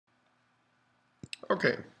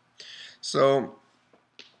Okay, so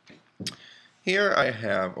here I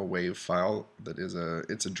have a wave file that is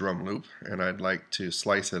it's a drum loop, and I'd like to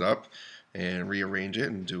slice it up and rearrange it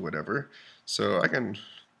and do whatever. So I can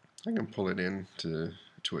pull it in to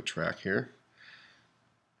a track here.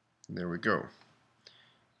 There we go.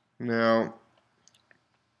 Now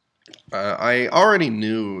I already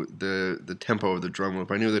knew the tempo of the drum loop.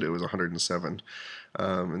 I knew that it was 107.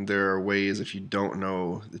 And there are ways, if you don't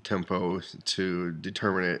know the tempo, to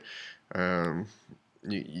determine it.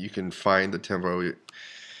 You can find the tempo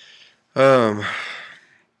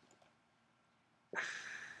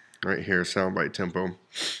right here, soundbite tempo.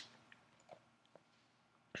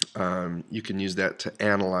 You can use that to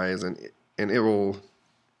analyze, and it will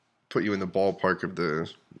put you in the ballpark of the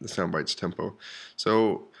soundbite's tempo.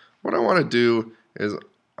 So what I want to do is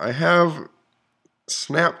I have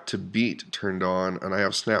snap to beat turned on and I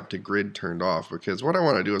have snap to grid turned off, because what I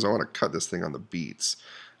want to do is I want to cut this thing on the beats.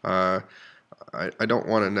 I don't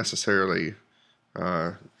want to necessarily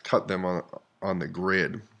cut them on the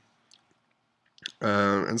grid.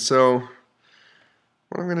 And so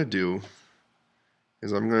what I'm going to do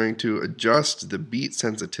is I'm going to adjust the beat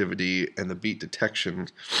sensitivity and the beat detection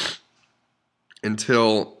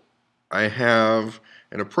until I have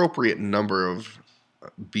an appropriate number of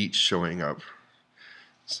beats showing up.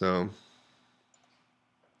 So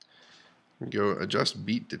go adjust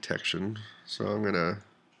beat detection. So I'm going to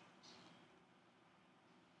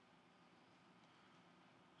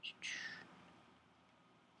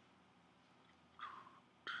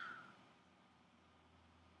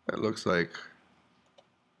that looks like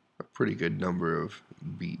a pretty good number of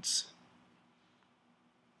beats.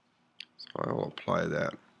 So I'll apply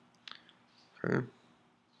that. Okay.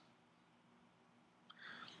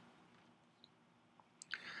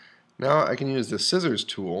 Now I can use the scissors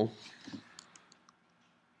tool.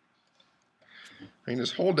 I can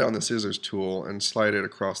just hold down the scissors tool and slide it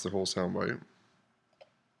across the whole soundbite.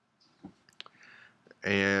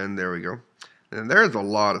 And there we go. And there's a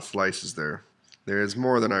lot of slices there. There's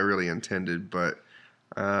more than I really intended, but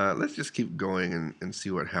let's just keep going and see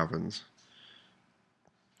what happens.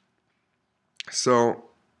 So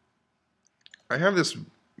I have this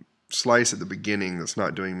slice at the beginning that's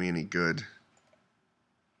not doing me any good.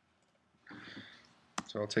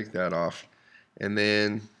 So I'll take that off. And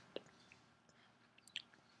then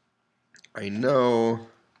I know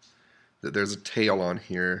that there's a tail on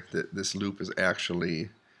here, that this loop is actually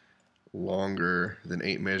longer than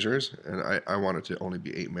 8 measures, and I want it to only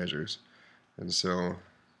be 8 measures. And so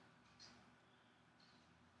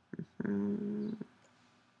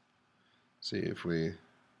see if we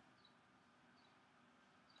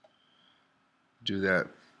do that.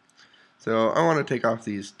 So I want to take off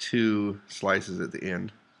these 2 slices at the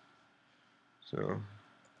end. So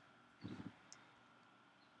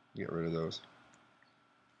get rid of those.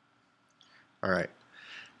 Alright,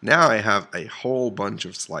 now I have a whole bunch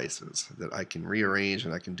of slices that I can rearrange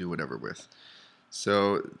and I can do whatever with.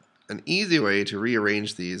 So an easy way to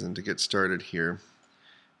rearrange these and to get started here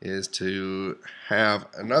is to have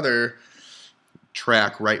another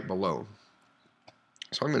track right below.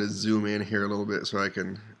 So I'm going to zoom in here a little bit so I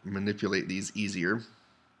can manipulate these easier.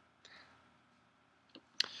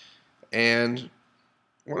 And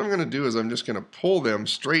what I'm going to do is I'm just going to pull them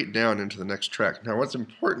straight down into the next track. Now what's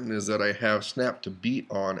important is that I have snap to beat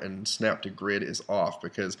on and snap to grid is off,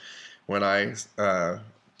 because when I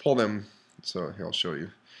pull them, so here I'll show you.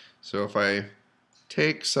 So if I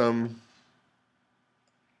take some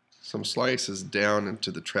slices down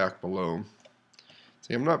into the track below,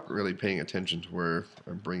 see, I'm not really paying attention to where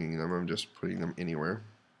I'm bringing them, I'm just putting them anywhere.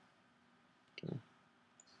 Okay.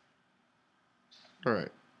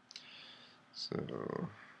 Alright, so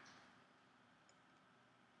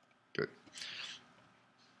good.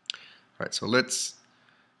 Alright, so let's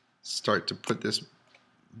start to put this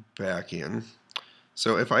back in.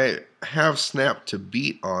 So if I have snap to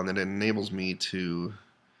beat on, then it enables me to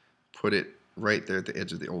put it right there at the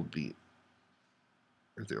edge of the old beat,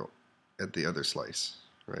 at the other slice,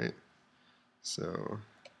 right? So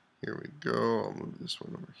here we go. I'll move this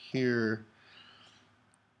one over here.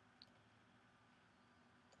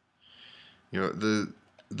 You know,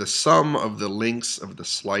 the sum of the lengths of the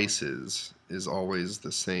slices is always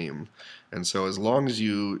the same, and so as long as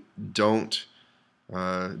you don't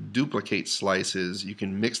duplicate slices, you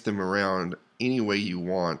can mix them around any way you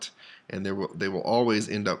want, and they will always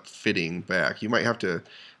end up fitting back. You might have to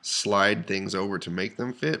slide things over to make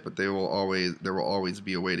them fit, but there will always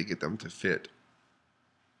be a way to get them to fit.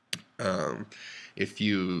 If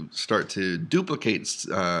you start to duplicate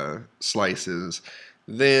slices,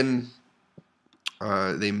 then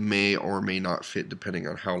they may or may not fit depending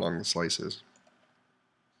on how long the slice is.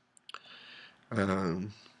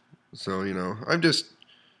 So, you know, I'm just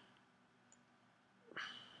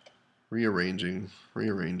rearranging.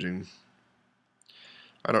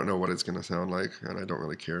 I don't know what it's going to sound like, and I don't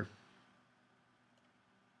really care.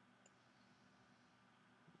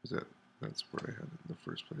 That's what I had in the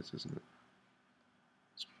first place, isn't it?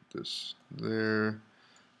 Let's put this there.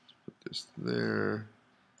 Let's put this there.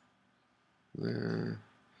 There.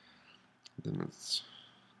 Then let's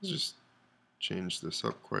just change this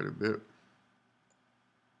up quite a bit.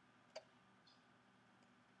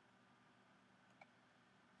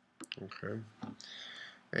 Okay.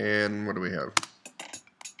 And what do we have?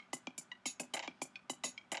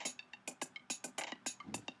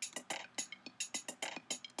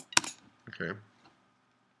 Okay.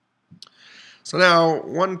 So now,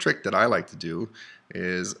 one trick that I like to do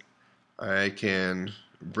is I can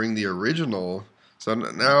bring the original. So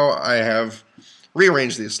now I have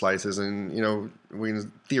rearranged these slices, and you know, we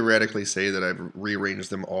can theoretically say that I've rearranged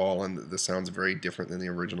them all, and this sounds very different than the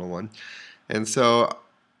original one. And so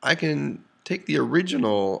I can take the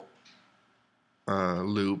original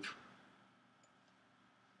loop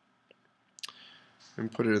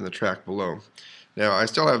and put it in the track below. Now I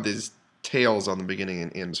still have these tails on the beginning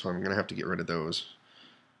and end, so I'm going to have to get rid of those.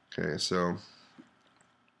 Okay, so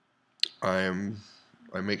I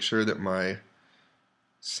make sure that my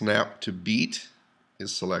snap to beat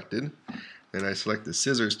is selected. Then I select the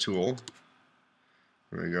scissors tool.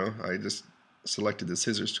 There we go. I just selected the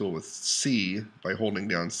scissors tool with C by holding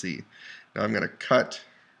down C. Now I'm going to cut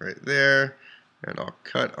right there, and I'll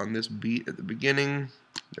cut on this beat at the beginning.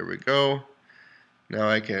 There we go. Now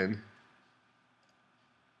I can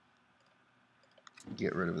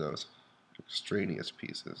get rid of those extraneous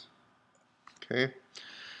pieces. Okay.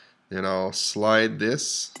 Then I'll slide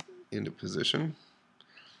this into position.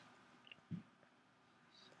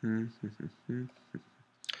 And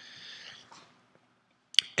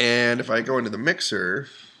if I go into the mixer,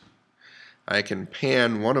 I can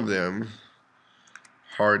pan one of them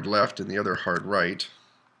hard left and the other hard right.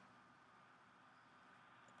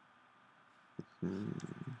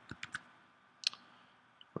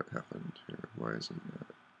 What happened here? Why isn't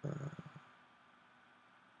that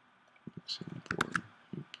mixing board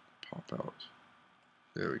pop out?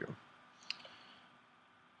 There we go.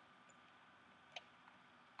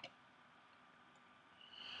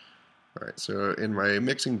 Alright, so in my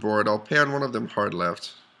mixing board, I'll pan one of them hard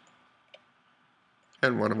left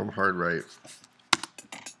and one of them hard right.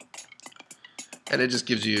 And it just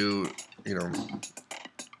gives you, you know,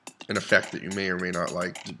 an effect that you may or may not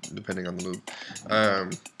like, depending on the loop.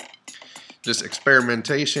 Just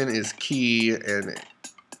experimentation is key, and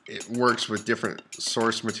it works with different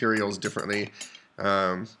source materials differently.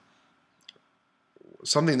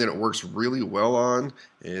 Something that it works really well on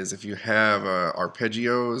is if you have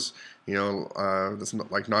arpeggios, you know, that's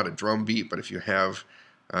not a drum beat, but if you have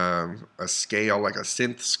a scale, like a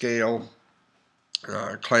synth scale,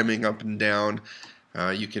 climbing up and down,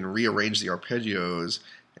 you can rearrange the arpeggios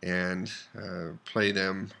and play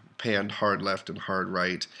them panned hard left and hard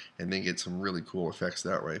right, and then get some really cool effects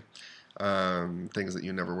that way. Things that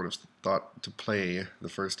you never would have thought to play the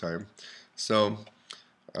first time. So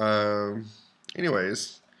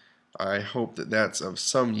anyways, I hope that that's of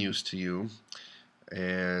some use to you,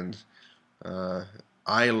 and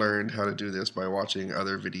I learned how to do this by watching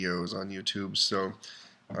other videos on YouTube, so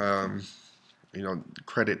you know,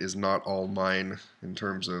 credit is not all mine in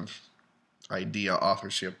terms of idea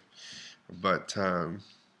authorship, but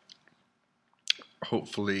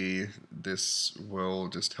hopefully this will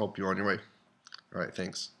just help you on your way. Alright,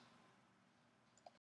 thanks.